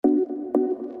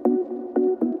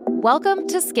Welcome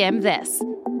to Skim This.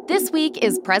 This week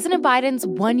is President Biden's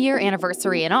one-year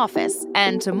anniversary in office,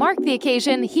 and to mark the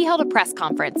occasion, he held a press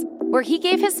conference where he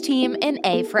gave his team an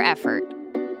A for effort.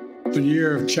 It's a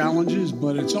year of challenges,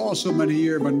 but it's also been a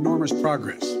year of enormous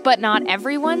progress. But not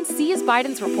everyone sees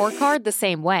Biden's report card the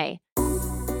same way.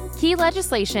 Key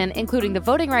legislation, including the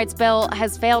voting rights bill,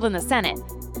 has failed in the Senate.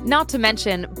 Not to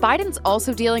mention, Biden's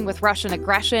also dealing with Russian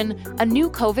aggression, a new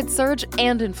COVID surge,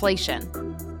 and inflation.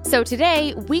 So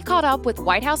today, we caught up with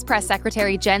White House Press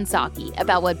Secretary Jen Psaki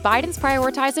about what Biden's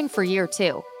prioritizing for year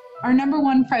two. Our number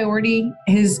one priority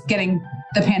is getting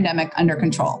the pandemic under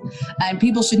control. And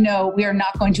people should know we are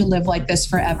not going to live like this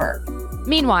forever.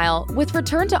 Meanwhile, with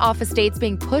return to office dates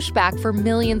being pushed back for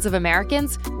millions of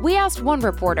Americans, we asked one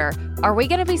reporter, are we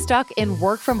going to be stuck in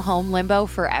work-from-home limbo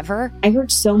forever? I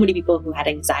heard so many people who had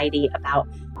anxiety about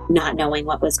not knowing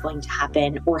what was going to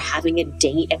happen or having a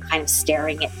date and kind of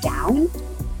staring it down.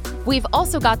 We've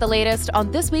also got the latest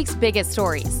on this week's biggest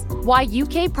stories. Why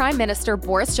UK Prime Minister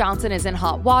Boris Johnson is in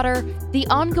hot water, the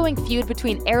ongoing feud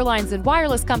between airlines and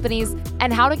wireless companies,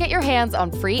 and how to get your hands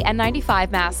on free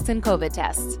N95 masks and COVID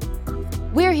tests.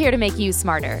 We're here to make you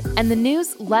smarter and the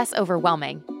news less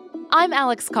overwhelming. I'm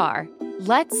Alex Carr.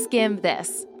 Let's skim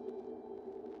this.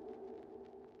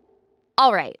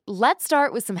 All right, let's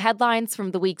start with some headlines from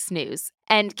the week's news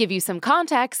and give you some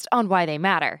context on why they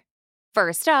matter.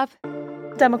 First up,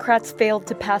 Democrats failed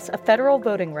to pass a federal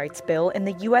voting rights bill in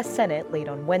the U.S. Senate late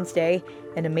on Wednesday,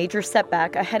 and a major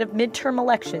setback ahead of midterm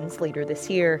elections later this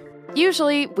year.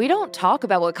 Usually, we don't talk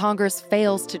about what Congress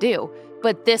fails to do,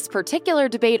 but this particular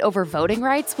debate over voting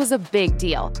rights was a big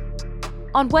deal.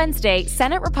 On Wednesday,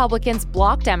 Senate Republicans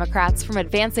blocked Democrats from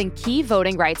advancing key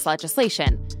voting rights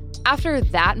legislation. After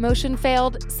that motion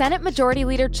failed, Senate Majority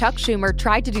Leader Chuck Schumer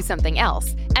tried to do something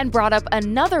else and brought up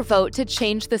another vote to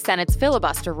change the Senate's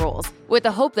filibuster rules, with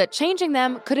the hope that changing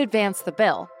them could advance the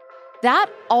bill.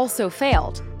 That also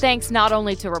failed, thanks not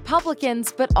only to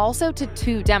Republicans, but also to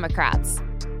two Democrats.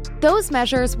 Those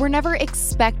measures were never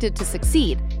expected to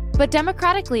succeed, but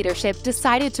Democratic leadership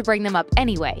decided to bring them up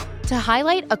anyway, to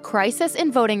highlight a crisis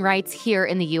in voting rights here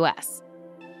in the U.S.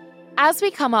 As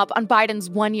we come up on Biden's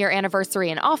one-year anniversary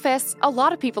in office, a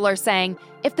lot of people are saying,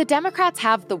 if the Democrats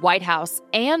have the White House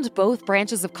and both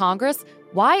branches of Congress,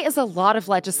 why is a lot of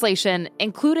legislation,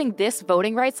 including this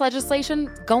voting rights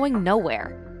legislation, going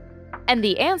nowhere? And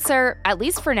the answer, at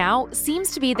least for now,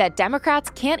 seems to be that Democrats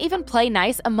can't even play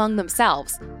nice among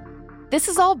themselves. This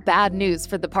is all bad news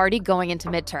for the party going into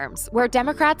midterms, where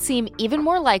Democrats seem even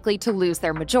more likely to lose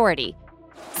their majority.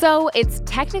 So it's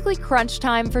technically crunch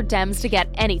time for Dems to get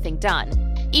anything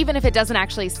done, even if it doesn't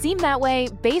actually seem that way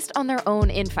based on their own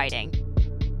infighting.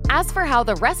 As for how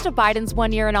the rest of Biden's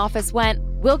 1 year in office went,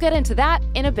 we'll get into that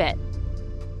in a bit.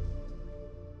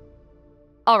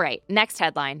 All right, next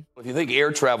headline. If you think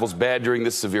air travel's bad during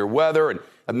this severe weather and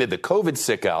amid the COVID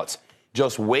sick-outs,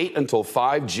 just wait until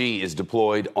 5G is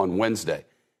deployed on Wednesday.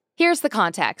 Here's the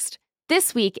context.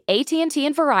 This week, AT&T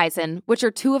and Verizon, which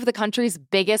are two of the country's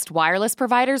biggest wireless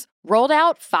providers, rolled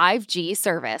out 5G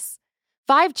service.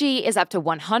 5G is up to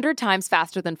 100 times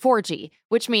faster than 4G,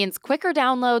 which means quicker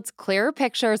downloads, clearer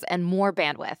pictures, and more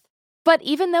bandwidth. But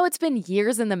even though it's been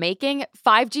years in the making,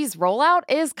 5G's rollout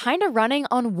is kind of running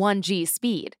on 1G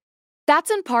speed.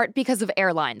 That's in part because of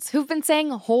airlines who've been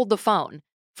saying hold the phone.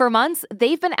 For months,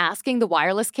 they've been asking the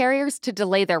wireless carriers to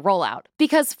delay their rollout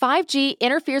because 5G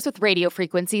interferes with radio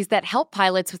frequencies that help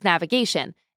pilots with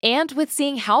navigation and with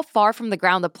seeing how far from the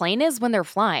ground the plane is when they're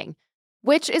flying,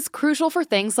 which is crucial for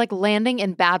things like landing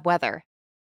in bad weather.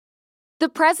 The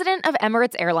president of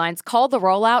Emirates Airlines called the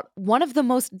rollout one of the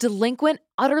most delinquent,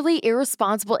 utterly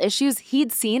irresponsible issues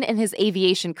he'd seen in his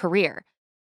aviation career.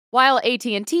 While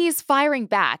AT&T's firing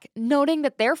back, noting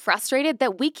that they're frustrated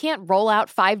that we can't roll out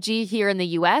 5G here in the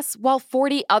US while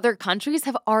 40 other countries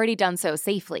have already done so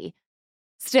safely.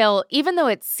 Still, even though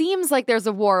it seems like there's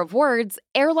a war of words,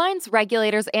 airlines,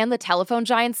 regulators, and the telephone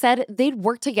giants said they'd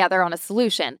work together on a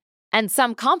solution, and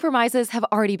some compromises have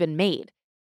already been made.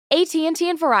 AT&T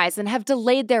and Verizon have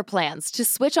delayed their plans to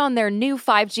switch on their new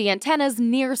 5G antennas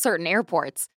near certain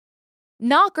airports.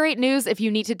 Not great news if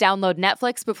you need to download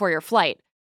Netflix before your flight.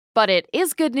 But it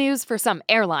is good news for some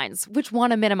airlines, which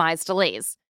want to minimize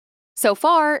delays. So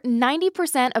far,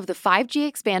 90% of the 5G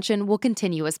expansion will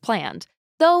continue as planned,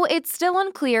 though it's still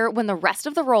unclear when the rest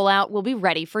of the rollout will be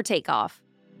ready for takeoff.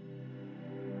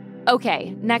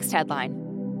 Okay, next headline.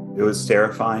 It was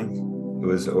terrifying, it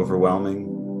was overwhelming,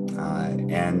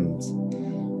 and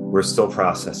we're still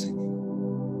processing.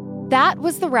 That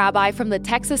was the rabbi from the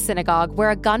Texas synagogue where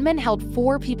a gunman held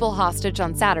 4 people hostage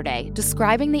on Saturday,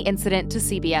 describing the incident to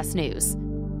CBS News.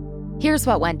 Here's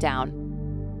what went down.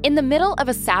 In the middle of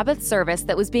a Sabbath service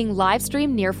that was being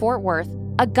live-streamed near Fort Worth,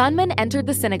 a gunman entered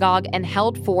the synagogue and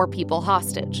held 4 people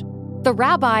hostage. The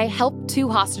rabbi helped 2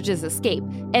 hostages escape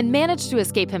and managed to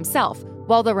escape himself,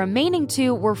 while the remaining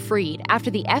 2 were freed after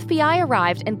the FBI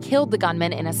arrived and killed the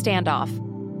gunman in a standoff.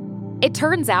 It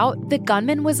turns out the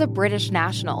gunman was a British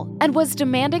national and was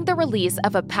demanding the release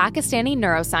of a Pakistani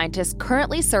neuroscientist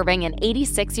currently serving an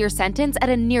 86-year sentence at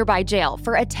a nearby jail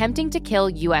for attempting to kill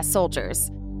U.S.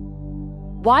 soldiers.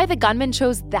 Why the gunman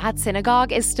chose that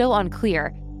synagogue is still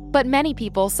unclear, but many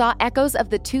people saw echoes of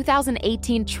the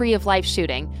 2018 Tree of Life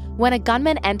shooting when a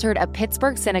gunman entered a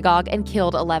Pittsburgh synagogue and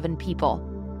killed 11 people.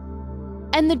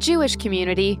 And the Jewish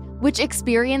community, which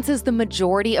experiences the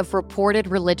majority of reported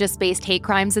religious-based hate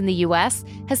crimes in the U.S.,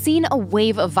 has seen a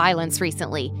wave of violence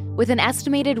recently, with an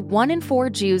estimated 1 in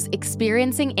 4 Jews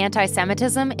experiencing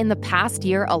anti-Semitism in the past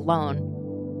year alone.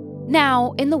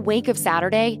 Now, in the wake of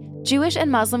Saturday, Jewish and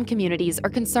Muslim communities are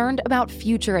concerned about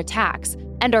future attacks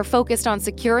and are focused on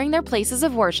securing their places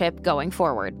of worship going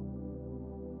forward.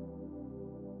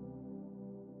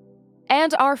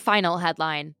 And our final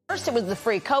headline. First, it was the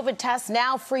free COVID tests,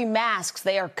 now free masks.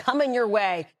 They are coming your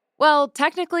way. Well,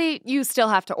 technically, you still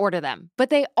have to order them, but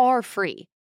they are free.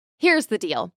 Here's the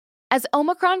deal. As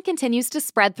Omicron continues to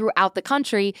spread throughout the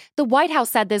country, the White House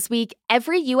said this week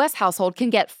every U.S. household can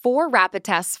get 4 rapid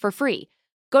tests for free.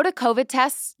 Go to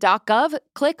covidtests.gov,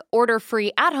 click Order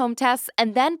Free At-Home Tests,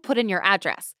 and then put in your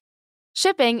address.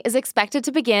 Shipping is expected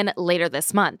to begin later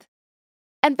this month.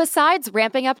 And besides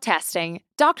ramping up testing,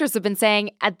 doctors have been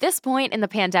saying at this point in the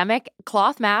pandemic,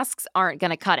 cloth masks aren't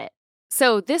going to cut it.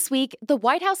 So this week, the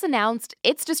White House announced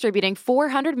it's distributing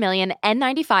 400 million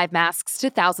N95 masks to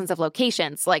thousands of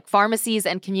locations, like pharmacies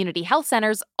and community health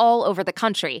centers all over the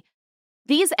country.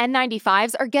 These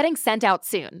N95s are getting sent out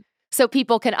soon, so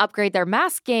people can upgrade their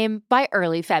mask game by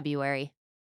early February.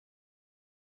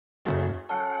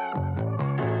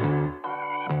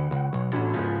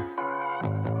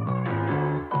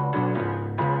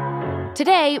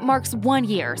 Today marks 1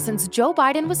 year since Joe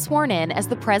Biden was sworn in as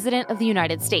the President of the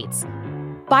United States.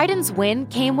 Biden's win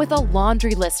came with a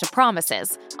laundry list of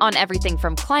promises on everything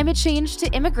from climate change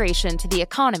to immigration to the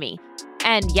economy.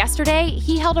 And yesterday,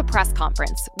 he held a press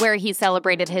conference where he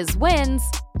celebrated his wins.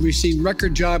 We've seen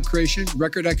record job creation,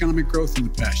 record economic growth in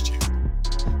the past year.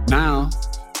 Now,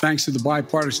 thanks to the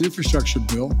bipartisan infrastructure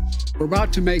bill, we're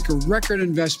about to make a record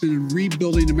investment in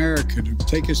rebuilding America to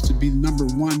take us to be the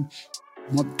 #1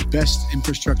 best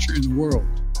infrastructure in the world.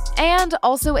 And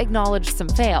also acknowledged some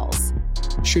fails.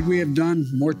 Should we have done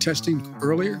more testing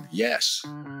earlier? Yes.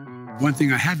 One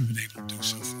thing I haven't been able to do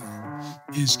so far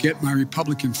is get my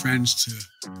Republican friends to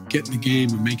get in the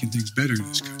game of making things better in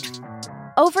this country.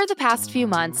 Over the past few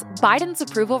months, Biden's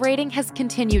approval rating has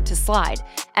continued to slide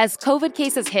as COVID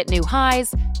cases hit new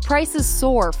highs, prices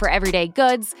soar for everyday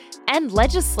goods, and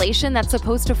legislation that's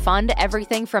supposed to fund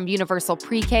everything from universal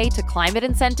pre-K to climate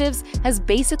incentives has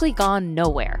basically gone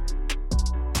nowhere.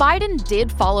 Biden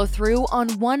did follow through on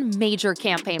one major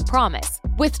campaign promise,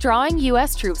 withdrawing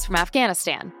U.S. troops from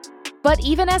Afghanistan. But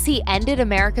even as he ended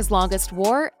America's longest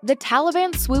war, the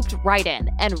Taliban swooped right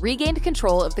in and regained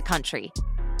control of the country.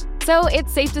 So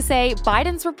it's safe to say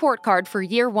Biden's report card for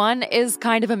year 1 is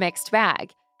kind of a mixed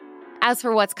bag. As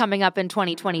for what's coming up in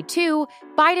 2022,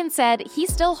 Biden said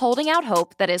he's still holding out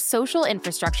hope that his social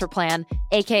infrastructure plan,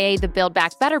 aka the Build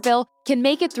Back Better bill, can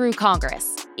make it through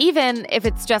Congress, even if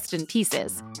it's just in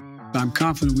pieces. I'm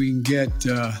confident we can get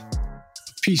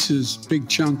pieces, big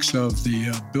chunks of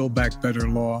the Build Back Better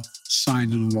law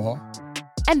signed into law.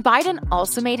 And Biden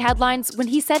also made headlines when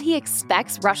he said he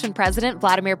expects Russian President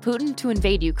Vladimir Putin to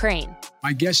invade Ukraine.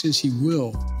 My guess is he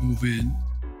will move in.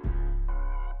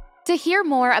 To hear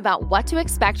more about what to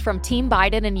expect from Team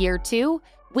Biden in year 2,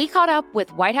 we caught up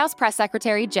with White House Press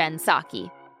Secretary Jen Psaki.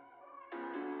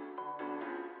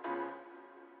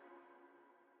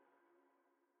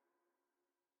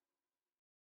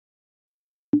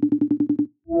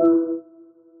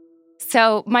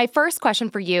 So my first question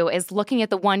for you is, looking at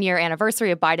the 1-year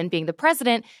anniversary of Biden being the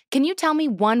president, can you tell me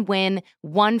one win,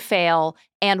 one fail,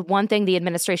 and one thing the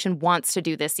administration wants to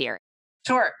do this year?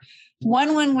 Sure.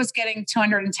 One win was getting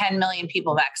 210 million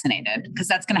people vaccinated, because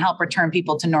that's going to help return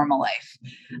people to normal life.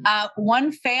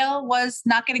 One fail was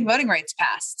not getting voting rights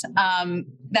passed.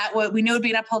 We knew it would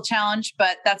be an uphill challenge,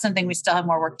 but that's something we still have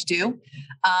more work to do.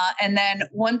 And then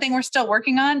one thing we're still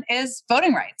working on is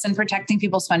voting rights and protecting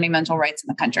people's fundamental rights in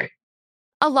the country.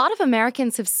 A lot of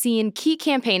Americans have seen key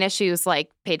campaign issues like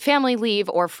paid family leave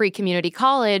or free community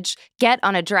college get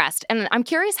unaddressed. And I'm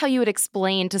curious how you would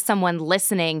explain to someone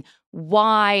listening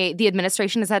why the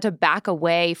administration has had to back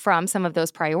away from some of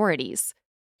those priorities.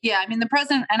 Yeah, I mean, the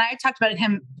president, and I talked about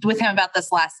with him about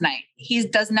this last night. He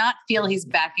does not feel he's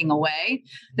backing away.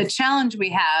 The challenge we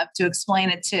have to explain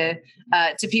it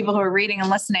to people who are reading and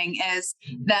listening is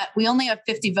that we only have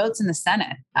 50 votes in the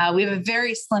Senate. We have a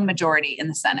very slim majority in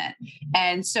the Senate.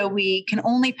 And so we can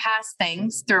only pass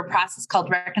things through a process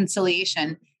called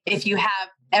reconciliation if you have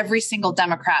every single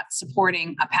Democrat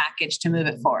supporting a package to move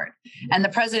it forward. And the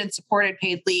president supported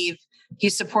paid leave. He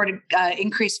supported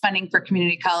increased funding for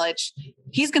community college.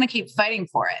 He's going to keep fighting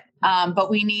for it. But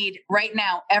we need right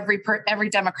now every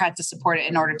Democrat to support it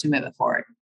in order to move it forward.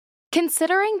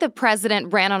 Considering the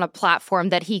president ran on a platform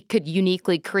that he could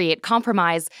uniquely create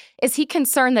compromise, is he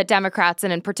concerned that Democrats,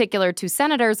 and in particular two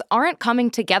senators, aren't coming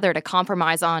together to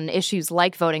compromise on issues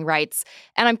like voting rights?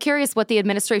 And I'm curious what the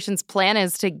administration's plan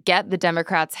is to get the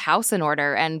Democrats' house in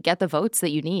order and get the votes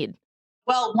that you need.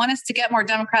 Well, one is to get more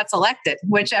Democrats elected,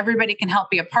 which everybody can help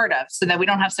be a part of so that we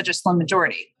don't have such a slim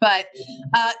majority. But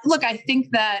look, I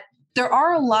think that there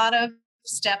are a lot of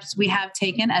steps we have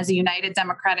taken as a united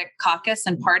Democratic caucus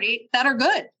and party that are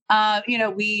good.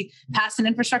 We passed an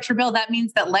infrastructure bill. That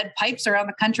means that lead pipes around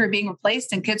the country are being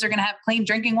replaced and kids are going to have clean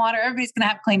drinking water. Everybody's going to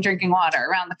have clean drinking water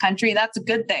around the country. That's a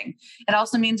good thing. It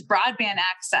also means broadband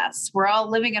access. We're all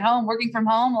living at home, working from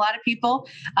home. A lot of people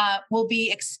will be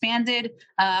expanded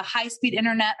high-speed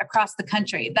internet across the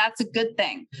country. That's a good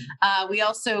thing. We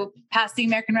also passed the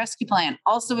American Rescue Plan.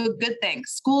 Also a good thing.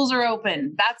 Schools are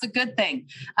open. That's a good thing.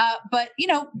 But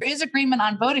there is agreement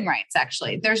on voting rights,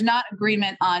 actually. There's not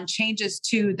agreement on changes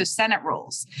to the Senate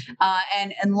rules.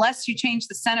 And unless you change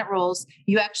the Senate rules,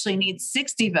 you actually need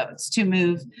 60 votes to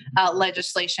move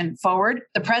legislation forward.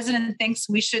 The president thinks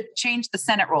we should change the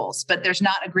Senate rules, but there's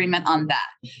not agreement on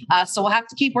that. So we'll have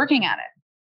to keep working at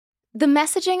it. The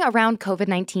messaging around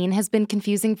COVID-19 has been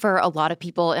confusing for a lot of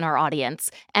people in our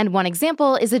audience. And one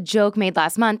example is a joke made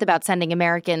last month about sending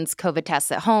Americans COVID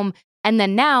tests at home. And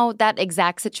then now that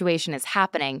exact situation is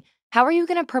happening. How are you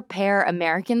going to prepare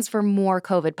Americans for more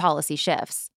COVID policy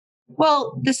shifts?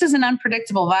 Well, this is an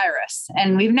unpredictable virus,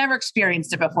 and we've never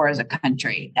experienced it before as a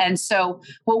country. And so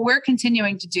what we're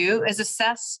continuing to do is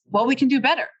assess what we can do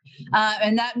better.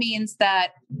 And that means that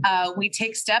we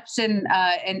take steps and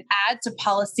add to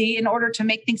policy in order to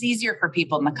make things easier for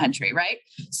people in the country, right?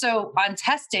 So on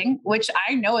testing, which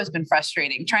I know has been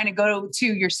frustrating, trying to go to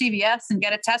your CVS and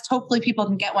get a test. Hopefully people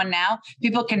can get one now.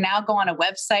 People can now go on a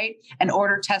website and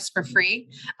order tests for free.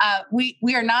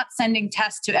 We are not sending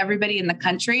tests to everybody in the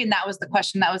country. And that was the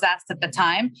question that was asked at the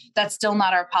time. That's still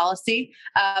not our policy.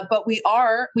 But we've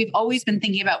always been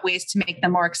thinking about ways to make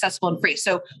them more accessible and free.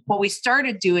 So what we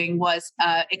started doing was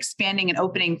expanding and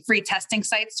opening free testing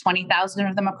sites, 20,000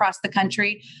 of them across the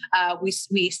country.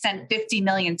 We sent 50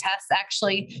 million tests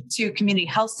actually to community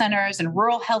health centers and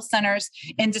rural health centers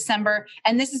in December.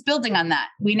 And this is building on that.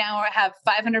 We now have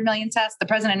 500 million tests. The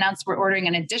president announced we're ordering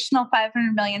an additional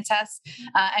 500 million tests,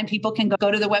 and people can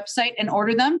go to the website and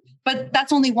order them. But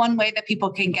that's only one way that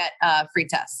people can get free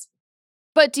tests.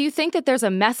 But do you think that there's a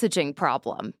messaging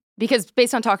problem? Because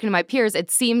based on talking to my peers,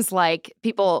 it seems like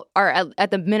people are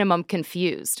at the minimum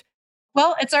confused.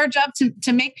 Well, it's our job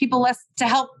to make people to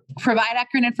help provide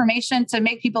accurate information, to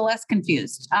make people less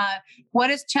confused. What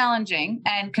is challenging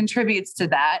and contributes to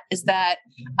that is that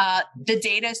the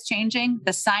data is changing,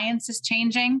 the science is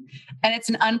changing, and it's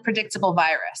an unpredictable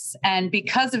virus. And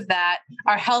because of that,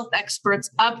 our health experts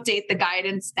update the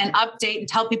guidance and update and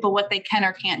tell people what they can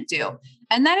or can't do.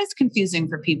 And that is confusing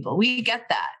for people. We get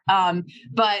that.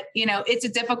 But, it's a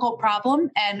difficult problem.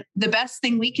 And the best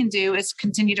thing we can do is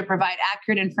continue to provide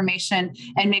accurate information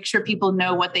and make sure people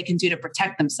know what they can do to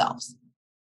protect themselves.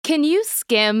 Can you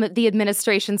skim the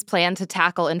administration's plan to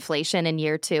tackle inflation in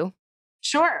year 2?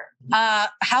 Sure.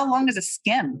 How long is a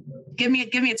skim? Give me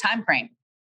a time frame.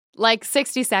 Like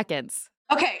 60 seconds.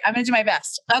 Okay, I'm going to do my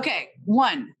best. Okay,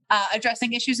 1,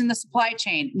 addressing issues in the supply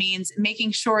chain means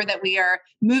making sure that we are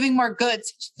moving more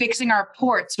goods, fixing our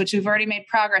ports, which we've already made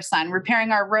progress on,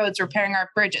 repairing our roads, repairing our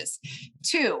bridges.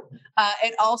 2,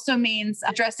 it also means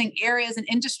addressing areas and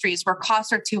industries where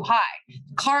costs are too high.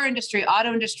 Car industry,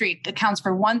 auto industry accounts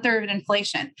for 1/3 of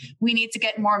inflation. We need to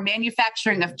get more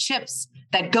manufacturing of chips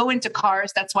that go into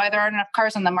cars. That's why there aren't enough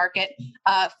cars on the market,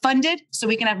 funded so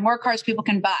we can have more cars people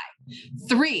can buy.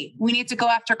 3, we need to go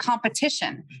after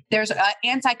competition. There's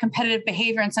anti-competitive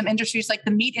behavior in some industries like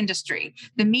the meat industry.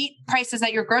 The meat prices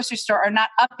at your grocery store are not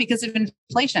up because of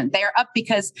inflation. They are up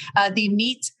because the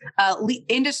meat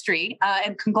industry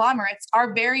and conglomerates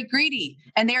are very greedy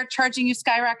and they are charging you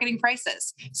skyrocketing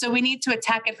prices. So we need to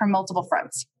attack it from multiple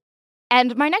fronts.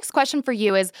 And my next question for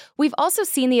you is, we've also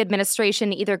seen the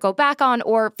administration either go back on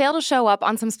or fail to show up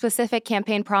on some specific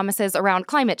campaign promises around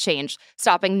climate change,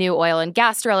 stopping new oil and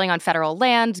gas drilling on federal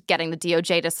land, getting the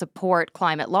DOJ to support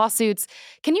climate lawsuits.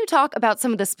 Can you talk about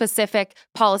some of the specific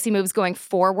policy moves going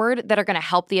forward that are going to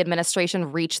help the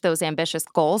administration reach those ambitious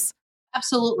goals?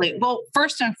 Absolutely. Well,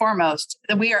 first and foremost,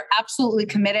 we are absolutely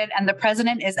committed, and the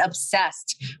president is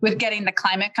obsessed with getting the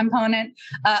climate component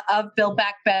of Build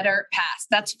Back Better passed.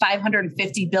 That's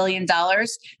 $550 billion.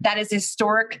 That is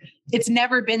historic. It's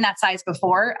never been that size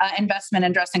before, investment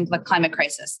in addressing the climate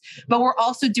crisis. But we're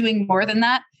also doing more than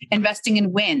that, investing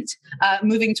in wind,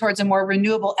 moving towards a more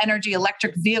renewable energy,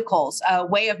 electric vehicles, a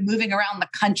way of moving around the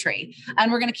country.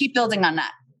 And we're going to keep building on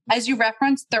that. As you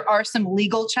referenced, there are some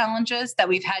legal challenges that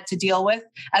we've had to deal with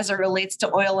as it relates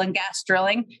to oil and gas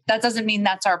drilling. That doesn't mean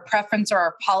that's our preference or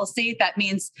our policy. That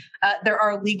means there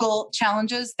are legal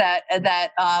challenges that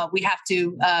we have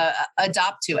to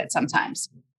adopt to it sometimes.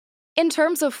 In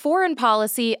terms of foreign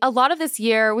policy, a lot of this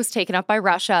year was taken up by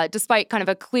Russia, despite kind of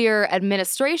a clear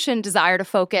administration desire to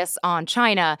focus on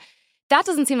China. That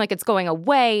doesn't seem like it's going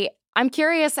away. I'm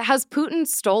curious, has Putin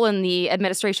stolen the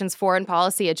administration's foreign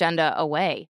policy agenda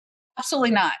away?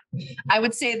 Absolutely not. I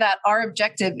would say that our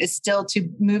objective is still to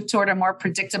move toward a more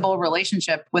predictable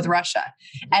relationship with Russia.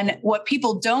 And what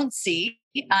people don't see,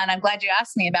 and I'm glad you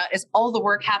asked me about, is all the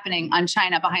work happening on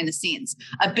China behind the scenes.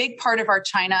 A big part of our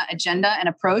China agenda and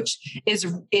approach is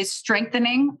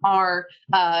strengthening our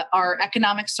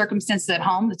economic circumstances at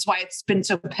home. That's why it's been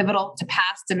so pivotal to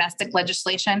pass domestic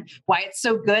legislation, why it's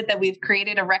so good that we've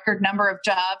created a record number of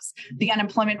jobs. The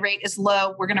unemployment rate is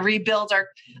low. We're going to rebuild our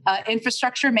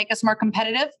infrastructure, make us more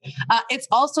competitive. It's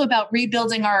also about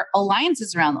rebuilding our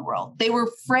alliances around the world. They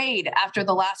were frayed after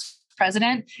the last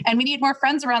president, and we need more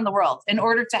friends around the world in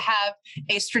order to have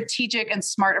a strategic and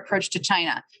smart approach to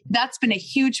China. That's been a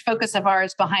huge focus of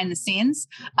ours behind the scenes,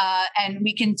 and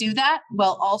we can do that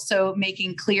while also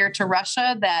making clear to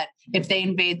Russia that if they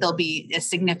invade, there'll be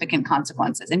significant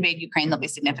consequences. Invade Ukraine, there'll be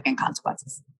significant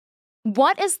consequences.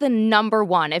 What is the number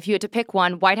one, if you had to pick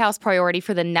one, White House priority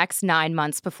for the next 9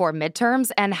 months before midterms,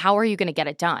 and how are you going to get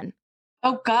it done?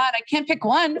 Oh, God, I can't pick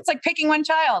one. It's like picking one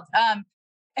child.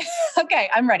 Okay,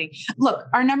 I'm ready. Look,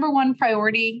 our number one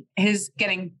priority is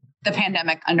getting the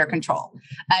pandemic under control.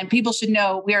 And people should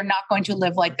know we are not going to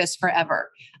live like this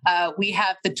forever. We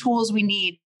have the tools we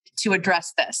need to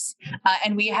address this.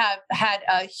 And we have had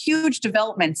huge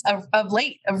developments of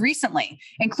recently,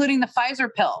 including the Pfizer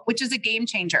pill, which is a game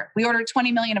changer. We ordered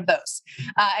 20 million of those.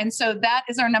 And so that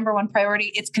is our number one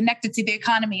priority. It's connected to the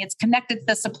economy. It's connected to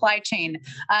the supply chain.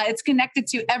 It's connected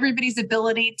to everybody's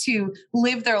ability to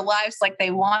live their lives like they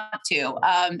want to.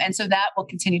 And so that will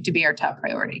continue to be our top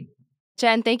priority.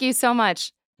 Jen, thank you so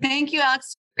much. Thank you,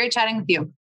 Alex. Great chatting with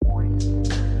you.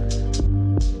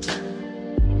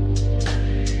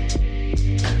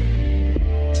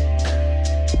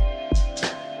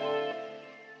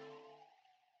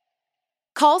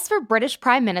 Calls for British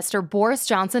Prime Minister Boris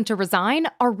Johnson to resign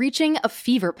are reaching a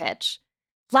fever pitch.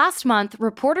 Last month,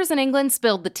 reporters in England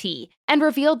spilled the tea and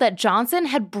revealed that Johnson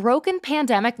had broken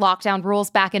pandemic lockdown rules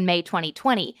back in May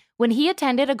 2020 when he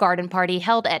attended a garden party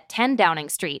held at 10 Downing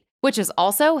Street, which is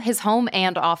also his home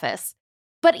and office.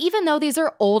 But even though these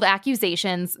are old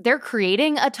accusations, they're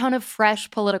creating a ton of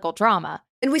fresh political drama.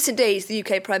 In recent days, the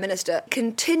UK Prime Minister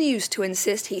continues to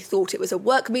insist he thought it was a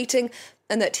work meeting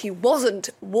and that he wasn't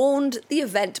warned the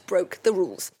event broke the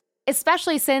rules.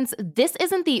 Especially since this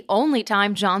isn't the only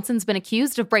time Johnson's been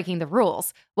accused of breaking the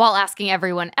rules, while asking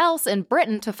everyone else in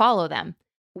Britain to follow them.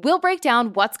 We'll break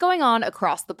down what's going on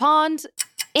across the pond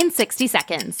in 60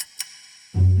 seconds.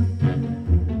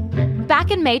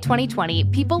 Back in May 2020,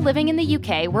 people living in the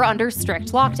UK were under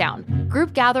strict lockdown.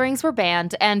 Group gatherings were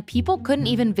banned, and people couldn't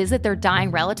even visit their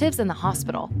dying relatives in the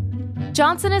hospital.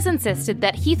 Johnson has insisted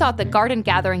that he thought the garden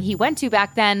gathering he went to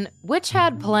back then, which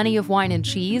had plenty of wine and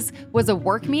cheese, was a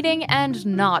work meeting and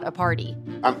not a party.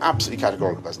 I'm absolutely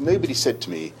categorical about this. Nobody said to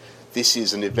me, this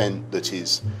is an event that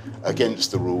is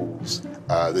against the rules,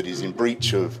 that is in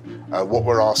breach of what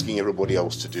we're asking everybody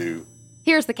else to do.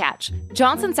 Here's the catch.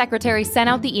 Johnson's secretary sent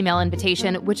out the email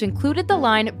invitation, which included the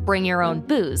line, "Bring your own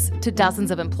booze," to dozens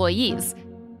of employees.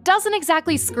 Doesn't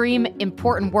exactly scream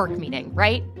important work meeting,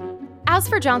 right? As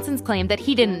for Johnson's claim that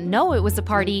he didn't know it was a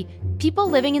party, people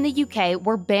living in the UK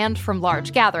were banned from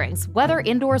large gatherings, whether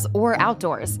indoors or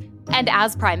outdoors. And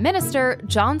as Prime Minister,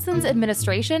 Johnson's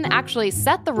administration actually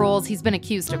set the rules he's been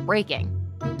accused of breaking.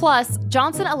 Plus,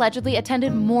 Johnson allegedly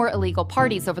attended more illegal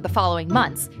parties over the following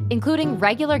months, including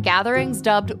regular gatherings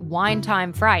dubbed Wine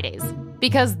Time Fridays,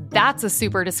 because that's a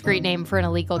super discreet name for an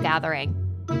illegal gathering.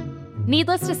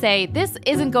 Needless to say, this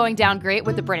isn't going down great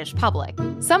with the British public,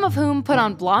 some of whom put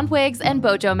on blonde wigs and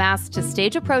bojo masks to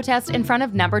stage a protest in front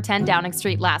of number 10 Downing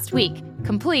Street last week,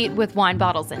 complete with wine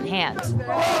bottles in hand.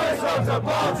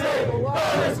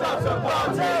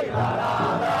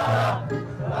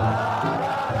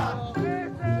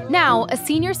 Now, a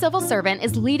senior civil servant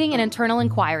is leading an internal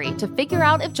inquiry to figure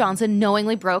out if Johnson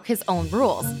knowingly broke his own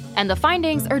rules, and the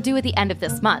findings are due at the end of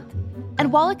this month.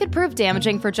 And while it could prove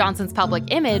damaging for Johnson's public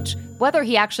image, whether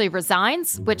he actually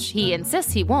resigns, which he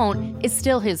insists he won't, is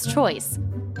still his choice.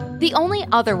 The only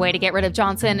other way to get rid of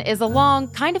Johnson is a long,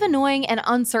 kind of annoying and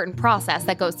uncertain process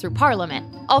that goes through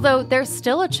Parliament, although there's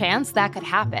still a chance that could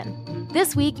happen.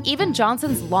 This week, even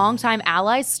Johnson's longtime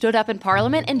allies stood up in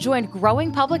Parliament and joined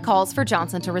growing public calls for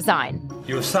Johnson to resign.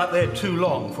 You have sat there too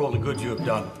long for all the good you have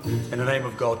done. In the name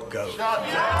of God, go.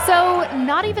 So,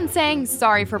 not even saying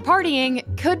sorry for partying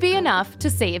could be enough to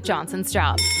save Johnson's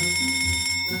job.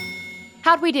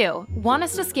 How'd we do? Want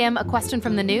us to skim a question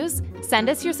from the news? Send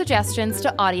us your suggestions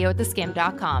to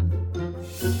audio@theskim.com.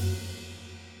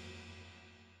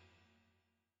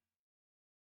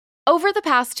 Over the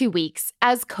past 2 weeks,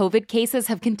 as COVID cases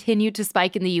have continued to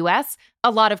spike in the US,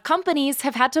 a lot of companies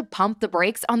have had to pump the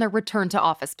brakes on their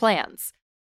return-to-office plans.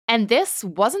 And this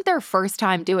wasn't their first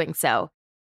time doing so.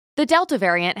 The Delta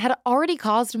variant had already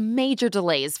caused major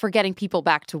delays for getting people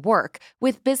back to work,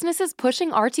 with businesses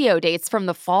pushing RTO dates from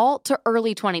the fall to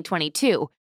early 2022.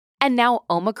 And now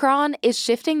Omicron is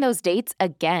shifting those dates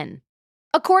again.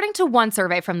 According to one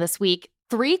survey from this week,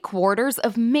 3/4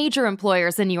 of major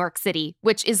employers in New York City,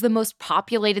 which is the most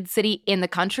populated city in the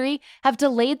country, have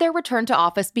delayed their return to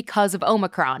office because of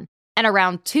Omicron. And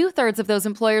around 2/3 of those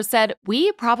employers said,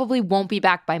 we probably won't be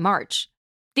back by March.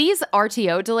 These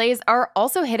RTO delays are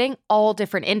also hitting all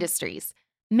different industries.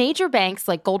 Major banks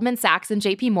like Goldman Sachs and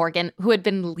JP Morgan, who had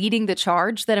been leading the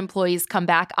charge that employees come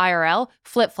back IRL,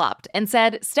 flip-flopped and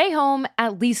said, stay home,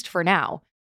 at least for now.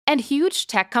 And huge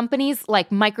tech companies like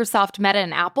Microsoft, Meta,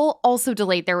 and Apple also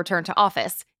delayed their return to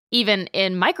office, even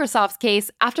in Microsoft's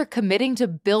case, after committing to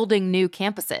building new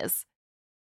campuses.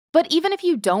 But even if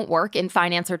you don't work in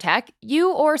finance or tech, you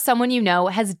or someone you know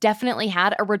has definitely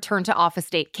had a return to office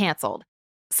date canceled.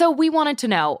 So we wanted to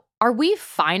know, are we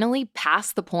finally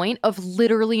past the point of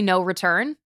literally no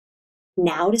return?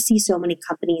 Now to see so many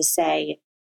companies say,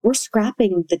 we're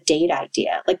scrapping the date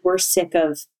idea. Like, we're sick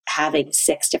of having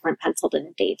 6 different penciled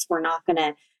in dates. We're not going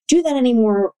to do that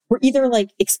anymore. We're either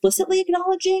like explicitly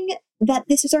acknowledging that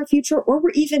this is our future, or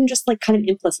we're even just like kind of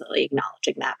implicitly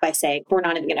acknowledging that by saying, we're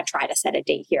not even going to try to set a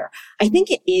date here. I think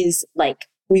it is like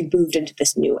we've moved into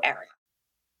this new era.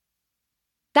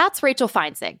 That's Rachel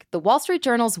Feinzig, the Wall Street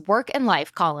Journal's work and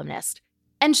life columnist.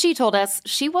 And she told us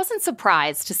she wasn't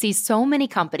surprised to see so many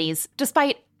companies,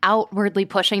 despite outwardly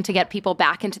pushing to get people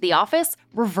back into the office,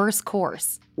 reverse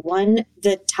course. One,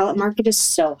 the talent market is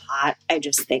so hot. I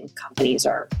just think companies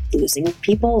are losing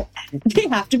people and they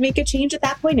have to make a change at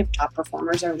that point if top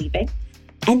performers are leaving.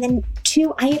 And then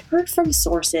 2, I had heard from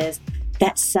sources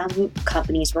that some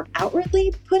companies were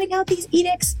outwardly putting out these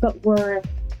edicts, but were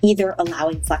either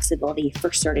allowing flexibility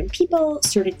for certain people,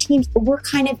 certain teams, or we're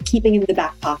kind of keeping in the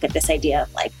back pocket this idea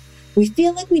of like, we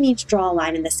feel like we need to draw a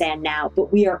line in the sand now,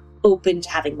 but we are open to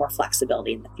having more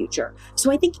flexibility in the future.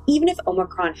 So I think even if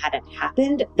Omicron hadn't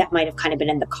happened, that might have kind of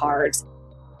been in the cards.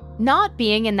 Not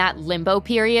being in that limbo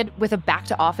period with a back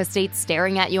to office date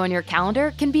staring at you on your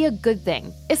calendar can be a good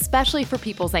thing, especially for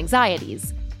people's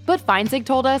anxieties. But Feinzig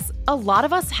told us a lot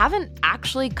of us haven't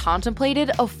actually contemplated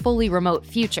a fully remote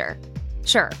future.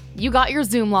 Sure, you got your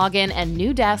Zoom login and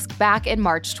new desk back in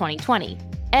March 2020.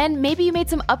 And maybe you made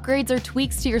some upgrades or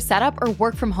tweaks to your setup or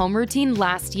work from home routine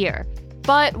last year.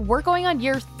 But we're going on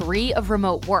year 3 of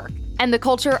remote work, and the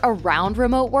culture around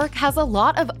remote work has a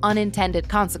lot of unintended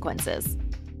consequences.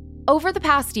 Over the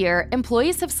past year,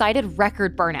 employees have cited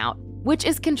record burnout, which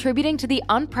is contributing to the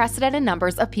unprecedented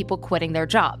numbers of people quitting their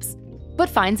jobs. But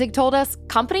Feinzig told us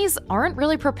companies aren't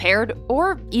really prepared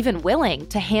or even willing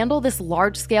to handle this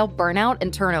large-scale burnout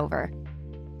and turnover.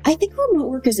 I think remote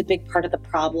work is a big part of the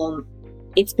problem.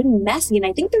 It's been messy, and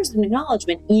I think there's an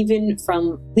acknowledgement even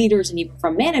from leaders and even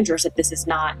from managers that this is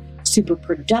not super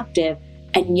productive,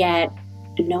 and yet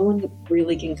no one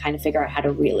really can kind of figure out how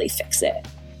to really fix it.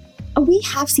 We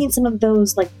have seen some of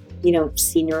those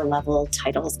senior level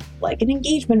titles like an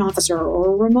engagement officer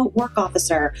or a remote work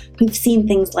officer. We've seen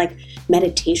things like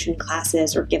meditation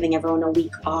classes or giving everyone a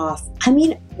week off. I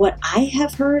mean, what I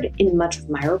have heard in much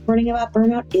of my reporting about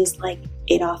burnout is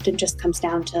it often just comes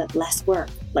down to less work,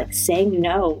 like saying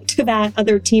no to that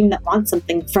other team that wants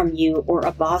something from you, or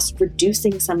a boss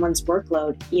reducing someone's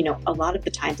workload. A lot of the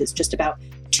times it's just about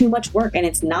too much work, and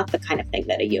it's not the kind of thing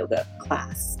that a yoga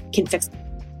class can fix.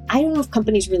 I don't know if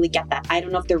companies really get that. I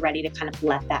don't know if they're ready to kind of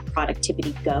let that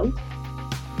productivity go.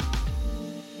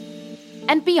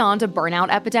 And beyond a burnout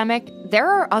epidemic, there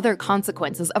are other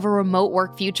consequences of a remote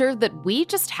work future that we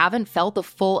just haven't felt the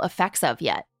full effects of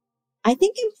yet. I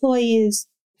think employees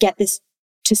get this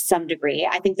to some degree.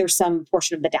 I think there's some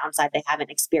portion of the downside they haven't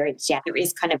experienced yet. There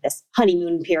is kind of this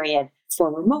honeymoon period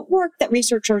for remote work that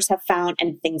researchers have found,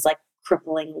 and things like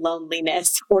crippling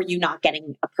loneliness or you not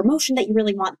getting a promotion that you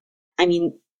really want. I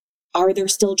mean, are there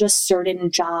still just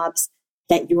certain jobs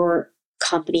that your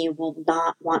company will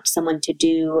not want someone to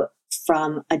do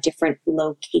from a different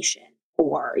location,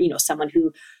 or, someone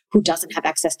who doesn't have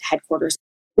access to headquarters,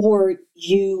 or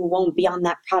you won't be on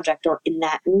that project or in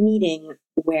that meeting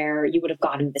where you would have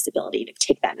gotten visibility to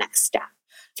take that next step?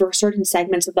 For certain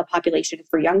segments of the population,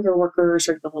 for younger workers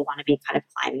or people who want to be kind of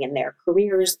climbing in their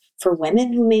careers, for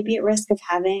women who may be at risk of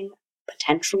having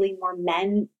potentially more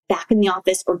men back in the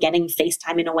office or getting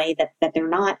FaceTime in a way that they're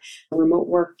not, remote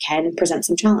work can present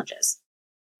some challenges.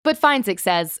 But Feinzig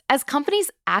says, as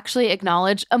companies actually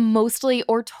acknowledge a mostly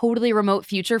or totally remote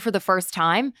future for the first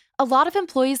time, a lot of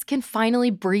employees can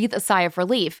finally breathe a sigh of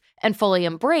relief and fully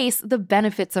embrace the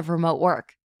benefits of remote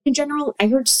work. In general, I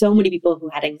heard so many people who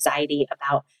had anxiety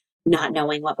about not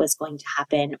knowing what was going to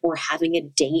happen or having a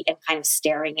date and kind of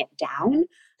staring it down.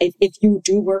 If you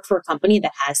do work for a company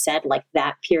that has said like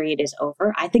that period is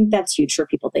over, I think that's huge for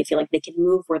people. They feel like they can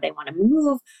move where they want to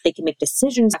move. They can make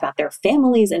decisions about their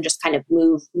families and just kind of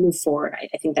move forward.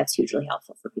 I think that's hugely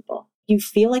helpful for people. You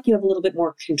feel like you have a little bit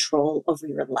more control over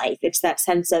your life. It's that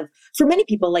sense of, for many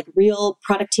people, like real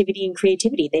productivity and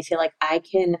creativity. They feel like I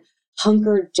can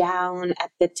hunker down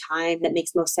at the time that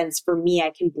makes most sense for me.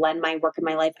 I can blend my work and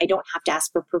my life. I don't have to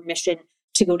ask for permission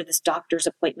to go to this doctor's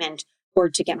appointment or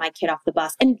to get my kid off the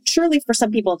bus. And surely for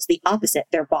some people, it's the opposite.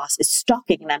 Their boss is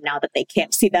stalking them now that they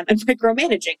can't see them and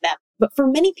micromanaging them. But for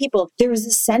many people, there is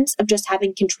a sense of just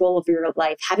having control over your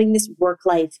life, having this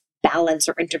work-life balance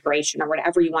or integration or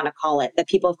whatever you want to call it, that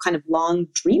people have kind of long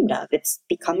dreamed of. It's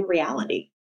become a reality.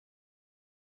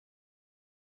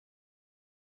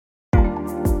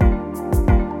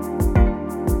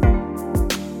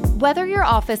 Whether your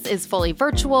office is fully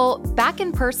virtual, back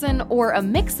in person, or a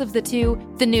mix of the two,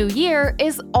 the new year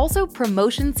is also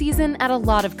promotion season at a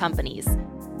lot of companies.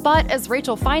 But as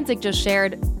Rachel Feinzig just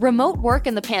shared, remote work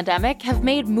and the pandemic have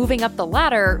made moving up the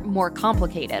ladder more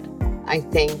complicated. I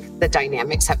think the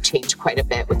dynamics have changed quite a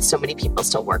bit with so many people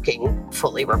still working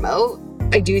fully remote.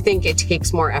 I do think it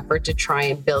takes more effort to try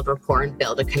and build rapport and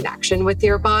build a connection with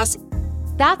your boss.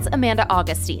 That's Amanda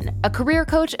Augustine, a career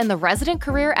coach and the resident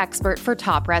career expert for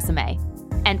Top Resume.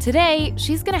 And today,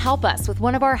 she's going to help us with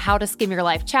one of our How to Skim Your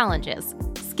Life challenges,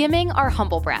 skimming our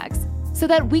humble brags, so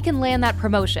that we can land that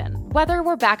promotion, whether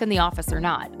we're back in the office or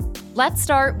not. Let's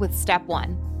start with step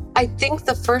 1. I think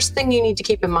the first thing you need to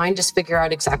keep in mind is figure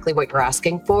out exactly what you're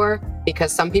asking for,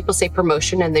 because some people say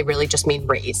promotion and they really just mean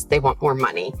raise. They want more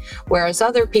money. Whereas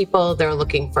other people, they're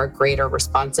looking for greater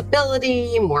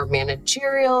responsibility, more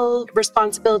managerial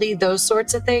responsibility, those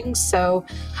sorts of things. So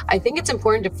I think it's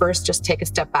important to first just take a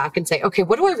step back and say, okay,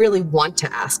 what do I really want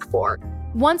to ask for?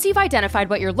 Once you've identified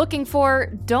what you're looking for,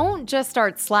 don't just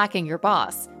start slacking your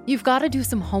boss. You've got to do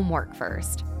some homework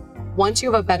first. Once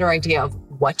you have a better idea of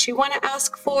what you want to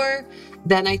ask for,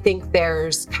 then I think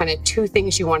there's kind of two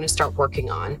things you want to start working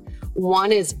on.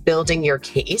 One is building your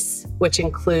case, which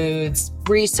includes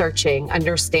researching,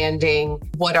 understanding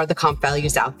what are the comp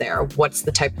values out there, what's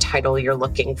the type of title you're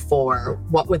looking for,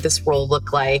 what would this role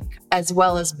look like, as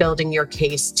well as building your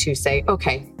case to say,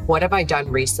 okay, what have I done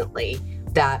recently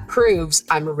that proves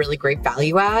I'm a really great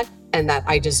value add and that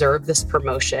I deserve this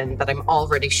promotion, that I'm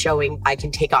already showing I can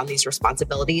take on these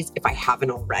responsibilities if I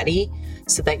haven't already,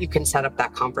 so that you can set up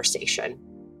that conversation.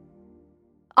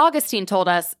 Augustine told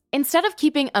us, instead of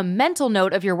keeping a mental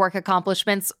note of your work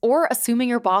accomplishments or assuming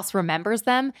your boss remembers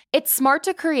them, it's smart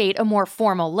to create a more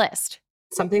formal list.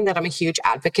 Something that I'm a huge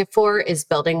advocate for is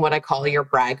building what I call your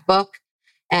brag book.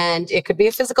 And it could be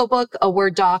a physical book, a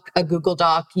Word doc, a Google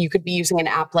doc. You could be using an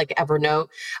app like Evernote,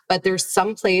 but there's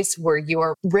some place where you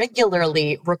are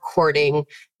regularly recording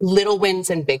little wins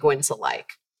and big wins alike.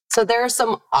 So there are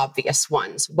some obvious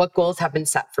ones. What goals have been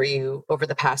set for you over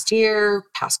the past year,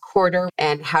 past quarter,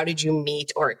 and how did you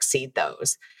meet or exceed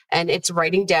those? And it's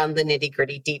writing down the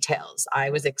nitty-gritty details. I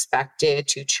was expected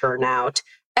to churn out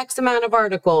X amount of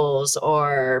articles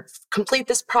or complete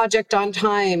this project on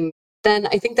time. Then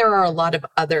I think there are a lot of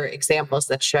other examples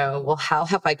that show, well, how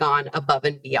have I gone above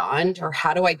and beyond? Or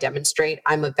how do I demonstrate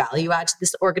I'm a value add to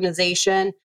this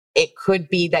organization? It could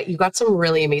be that you got some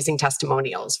really amazing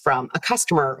testimonials from a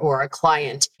customer or a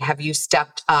client. Have you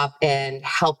stepped up and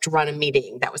helped run a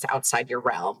meeting that was outside your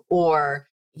realm? Or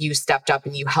you stepped up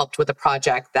and you helped with a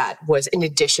project that was in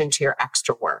addition to your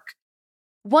extra work?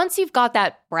 Once you've got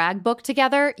that brag book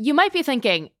together, you might be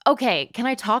thinking, okay, can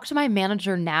I talk to my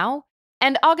manager now?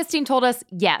 And Augustine told us,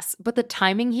 yes, but the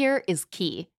timing here is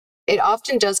key. It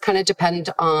often does kind of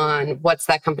depend on what's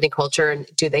that company culture and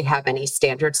do they have any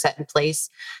standards set in place.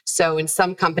 So in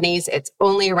some companies, it's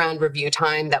only around review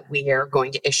time that we are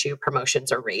going to issue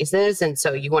promotions or raises. And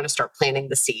so you want to start planting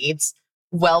the seeds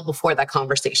well before that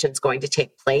conversation is going to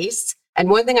take place. And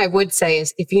one thing I would say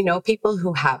is if you know people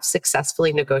who have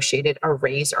successfully negotiated a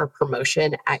raise or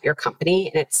promotion at your company,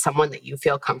 and it's someone that you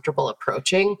feel comfortable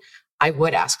approaching, I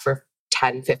would ask for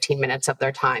 10, 15 minutes of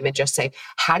their time and just say,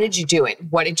 how did you do it?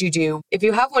 What did you do? If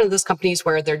you have one of those companies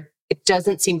where it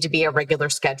doesn't seem to be a regular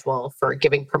schedule for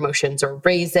giving promotions or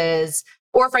raises,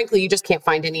 or frankly, you just can't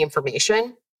find any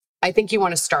information, I think you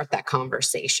want to start that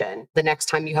conversation. The next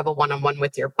time you have a one-on-one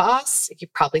with your boss, you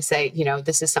probably say,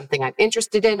 this is something I'm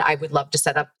interested in. I would love to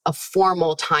set up a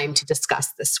formal time to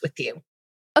discuss this with you.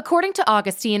 According to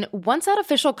Augustine, once that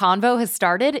official convo has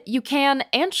started, you can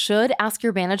and should ask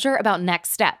your manager about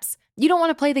next steps. You don't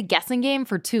want to play the guessing game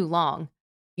for too long.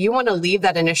 You want to leave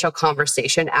that initial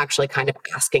conversation actually kind of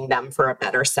asking them for a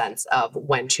better sense of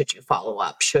when should you follow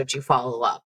up? Should you follow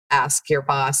up? Ask your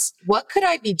boss, what could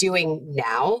I be doing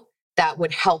now that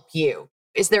would help you?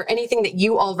 Is there anything that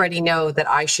you already know that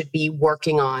I should be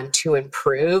working on to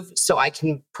improve so I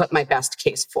can put my best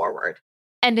case forward?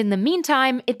 And in the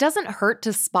meantime, it doesn't hurt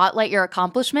to spotlight your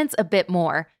accomplishments a bit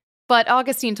more. But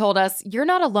Augustine told us you're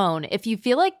not alone if you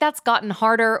feel like that's gotten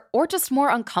harder or just more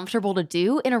uncomfortable to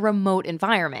do in a remote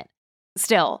environment.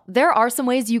 Still, there are some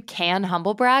ways you can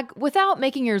humble brag without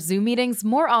making your Zoom meetings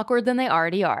more awkward than they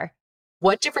already are.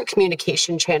 What different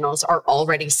communication channels are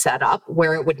already set up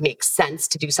where it would make sense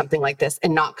to do something like this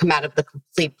and not come out of the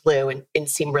complete blue and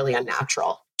seem really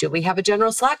unnatural? Do we have a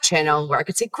general Slack channel where I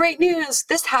could say, great news,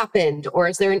 this happened? Or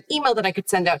is there an email that I could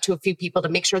send out to a few people to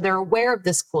make sure they're aware of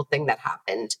this cool thing that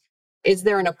happened? Is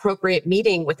there an appropriate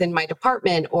meeting within my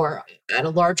department or at a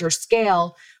larger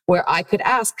scale where I could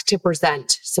ask to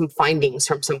present some findings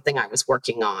from something I was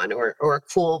working on or a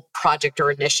cool project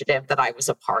or initiative that I was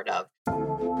a part of?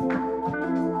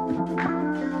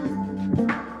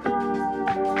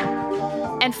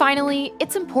 And finally,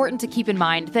 it's important to keep in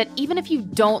mind that even if you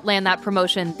don't land that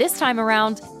promotion this time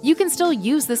around, you can still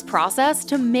use this process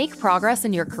to make progress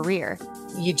in your career.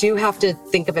 You do have to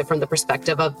think of it from the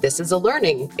perspective of this is a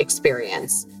learning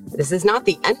experience. This is not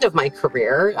the end of my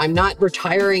career. I'm not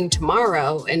retiring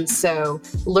tomorrow. And so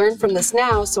learn from this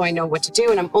now so I know what to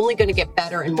do. And I'm only going to get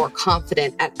better and more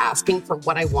confident at asking for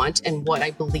what I want and what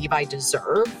I believe I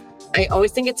deserve. I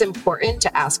always think it's important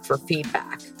to ask for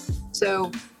feedback.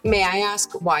 So may I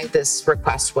ask why this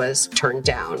request was turned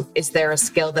down? Is there a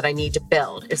skill that I need to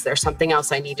build? Is there something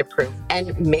else I need to prove?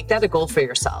 And make that a goal for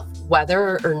yourself.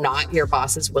 Whether or not your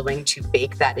boss is willing to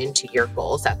bake that into your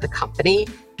goals at the company,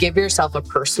 give yourself a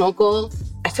personal goal.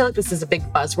 I feel like this is a big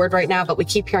buzzword right now, but we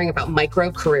keep hearing about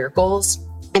micro career goals.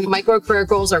 And micro career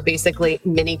goals are basically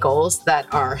mini goals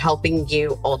that are helping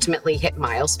you ultimately hit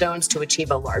milestones to achieve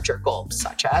a larger goal,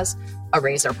 such as a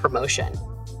raise or promotion.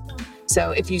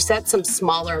 So if you set some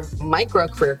smaller micro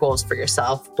career goals for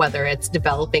yourself, whether it's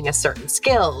developing a certain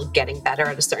skill, getting better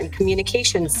at a certain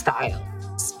communication style,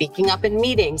 speaking up in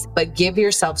meetings, but give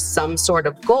yourself some sort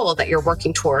of goal that you're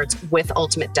working towards with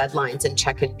ultimate deadlines and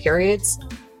check-in periods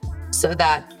so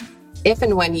that if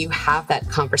and when you have that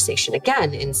conversation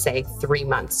again in, say, 3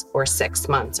 months or 6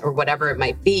 months or whatever it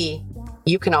might be,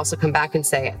 you can also come back and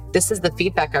say, this is the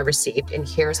feedback I received, and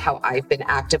here's how I've been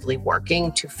actively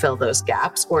working to fill those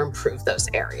gaps or improve those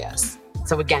areas.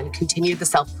 So again, continue the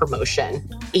self-promotion,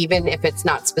 even if it's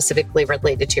not specifically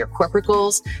related to your corporate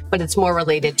goals, but it's more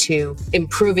related to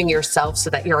improving yourself so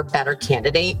that you're a better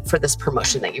candidate for this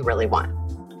promotion that you really want.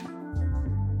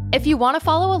 If you want to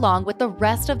follow along with the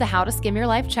rest of the How to Skim Your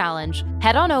Life challenge,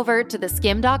 head on over to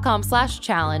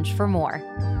theskim.com/challenge for more.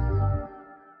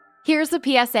 Here's a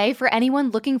PSA for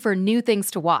anyone looking for new things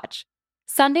to watch.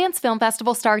 Sundance Film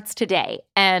Festival starts today,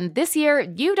 and this year,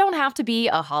 you don't have to be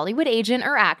a Hollywood agent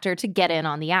or actor to get in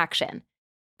on the action.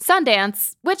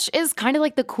 Sundance, which is kind of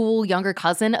like the cool younger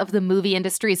cousin of the movie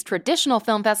industry's traditional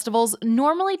film festivals,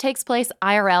 normally takes place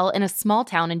IRL in a small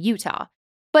town in Utah.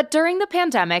 But during the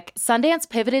pandemic, Sundance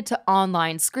pivoted to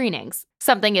online screenings,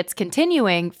 something it's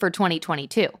continuing for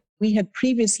 2022. We had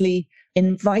previously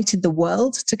invited the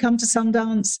world to come to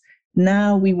Sundance.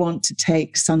 Now we want to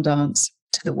take Sundance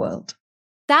to the world.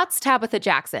 That's Tabitha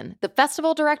Jackson, the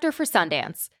festival director for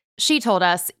Sundance. She told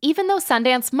us, even though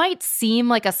Sundance might seem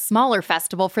like a smaller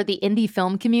festival for the indie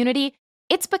film community,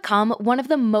 it's become one of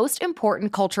the most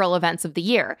important cultural events of the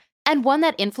year, and one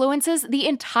that influences the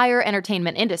entire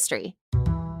entertainment industry.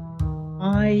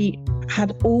 I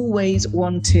had always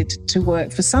wanted to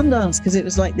work for Sundance because it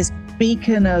was like this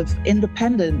beacon of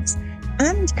independence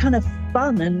and kind of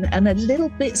fun and a little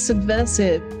bit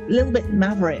subversive, a little bit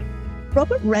maverick.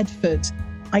 Robert Redford,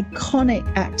 iconic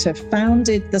actor,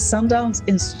 founded the Sundance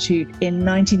Institute in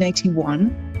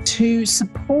 1981 to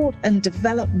support and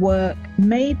develop work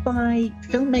made by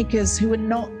filmmakers who were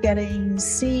not getting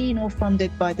seen or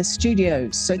funded by the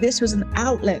studios. So this was an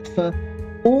outlet for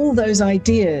all those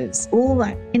ideas, all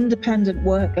that independent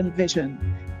work and vision.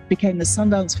 Became the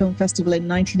Sundance Film Festival in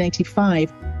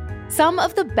 1985. Some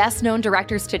of the best-known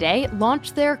directors today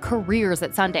launched their careers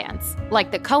at Sundance,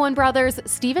 like the Coen brothers,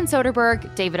 Steven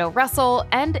Soderbergh, David O. Russell,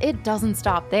 and it doesn't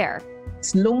stop there.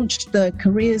 It's launched the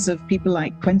careers of people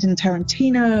like Quentin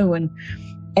Tarantino and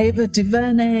Ava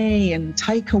DuVernay and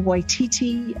Taika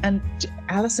Waititi and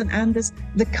Alison Anders,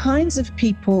 the kinds of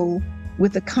people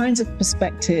with the kinds of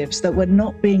perspectives that were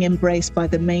not being embraced by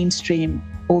the mainstream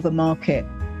or the market.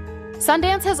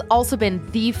 Sundance has also been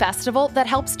the festival that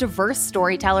helps diverse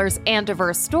storytellers and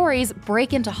diverse stories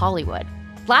break into Hollywood.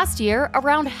 Last year,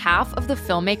 around half of the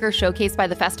filmmakers showcased by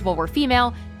the festival were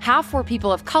female, half were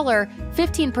people of color,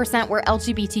 15% were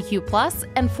LGBTQ+,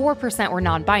 and 4% were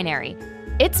non-binary.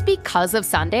 It's because of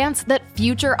Sundance that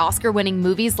future Oscar-winning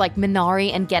movies like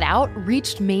Minari and Get Out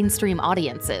reached mainstream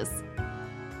audiences.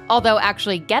 Although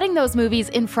actually getting those movies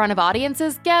in front of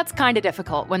audiences gets kind of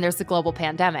difficult when there's a global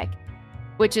pandemic.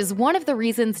 Which is one of the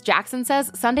reasons Jackson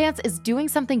says Sundance is doing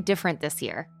something different this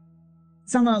year.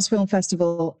 Sundance Film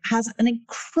Festival has an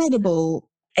incredible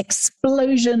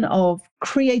explosion of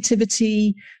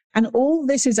creativity, and all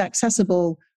this is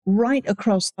accessible right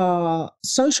across our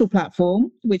social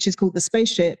platform, which is called The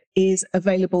Spaceship, is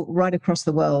available right across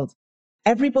the world.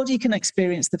 Everybody can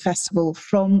experience the festival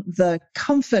from the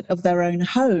comfort of their own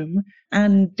home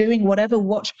and doing whatever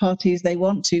watch parties they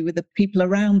want to with the people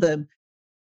around them.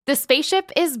 The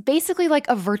Spaceship is basically like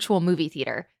a virtual movie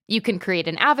theater. You can create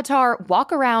an avatar,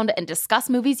 walk around, and discuss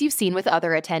movies you've seen with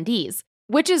other attendees,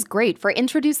 which is great for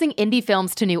introducing indie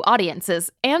films to new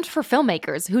audiences and for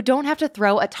filmmakers who don't have to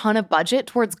throw a ton of budget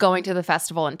towards going to the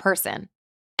festival in person.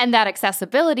 And that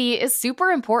accessibility is super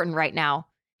important right now.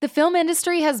 The film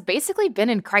industry has basically been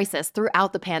in crisis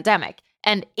throughout the pandemic,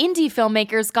 and indie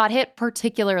filmmakers got hit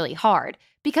particularly hard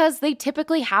because they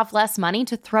typically have less money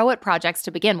to throw at projects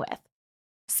to begin with.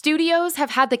 Studios have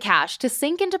had the cash to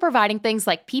sink into providing things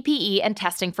like PPE and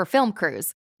testing for film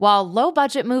crews, while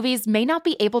low-budget movies may not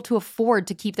be able to afford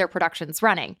to keep their productions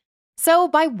running. So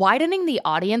by widening the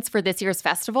audience for this year's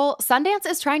festival, Sundance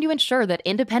is trying to ensure that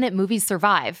independent movies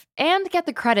survive and get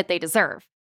the credit they deserve.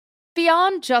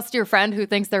 Beyond just your friend who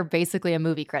thinks they're basically a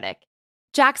movie critic.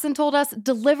 Jackson told us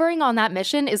delivering on that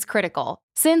mission is critical,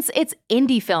 since it's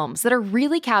indie films that are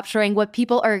really capturing what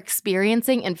people are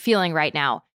experiencing and feeling right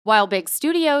now, while big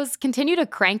studios continue to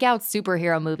crank out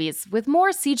superhero movies with more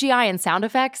CGI and sound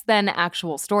effects than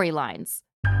actual storylines.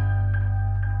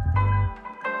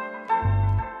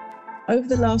 Over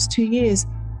the last 2 years,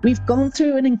 we've gone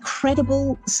through an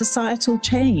incredible societal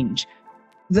change.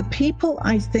 The people,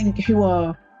 I think, who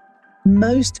are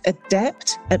most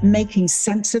adept at making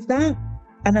sense of that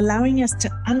and allowing us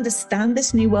to understand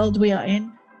this new world we are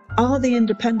in are the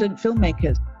independent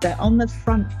filmmakers. They're on the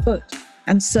front foot.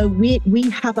 And so we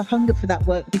have a hunger for that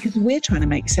work because we're trying to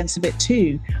make sense of it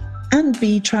too and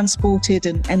be transported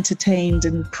and entertained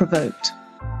and provoked.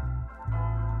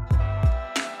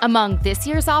 Among this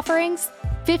year's offerings,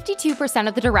 52%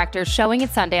 of the directors showing at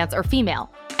Sundance are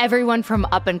female. Everyone from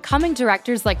up-and-coming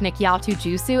directors like Nikyatu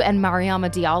Jusu and Mariama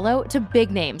Diallo to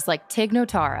big names like Tig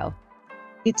Notaro.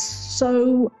 It's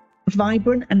so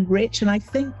vibrant and rich, and I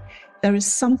think there is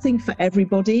something for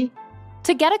everybody.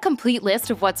 To get a complete list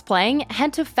of what's playing,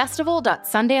 head to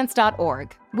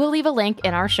festival.sundance.org. We'll leave a link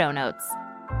in our show notes.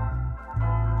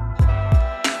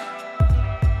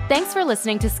 Thanks for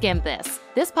listening to Skim This.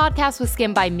 This podcast was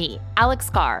skimmed by me, Alex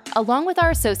Carr, along with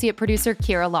our associate producer,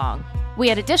 Kira Long. We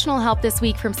had additional help this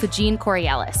week from Sajine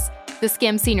Coriolis. The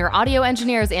Skim senior audio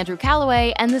engineer is Andrew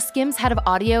Calloway, and the Skim's head of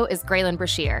audio is Graylin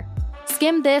Brashear.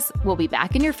 Skim This will be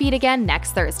back in your feed again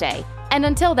next Thursday. And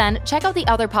until then, check out the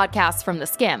other podcasts from The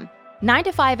Skim. 9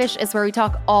 to 5-ish is where we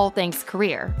talk all things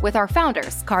career with our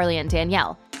founders, Carly and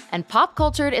Danielle. And Pop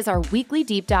Cultured is our weekly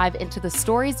deep dive into the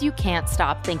stories you can't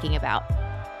stop thinking about.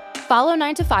 Follow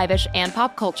 9 to 5-ish and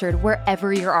Pop Cultured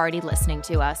wherever you're already listening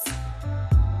to us.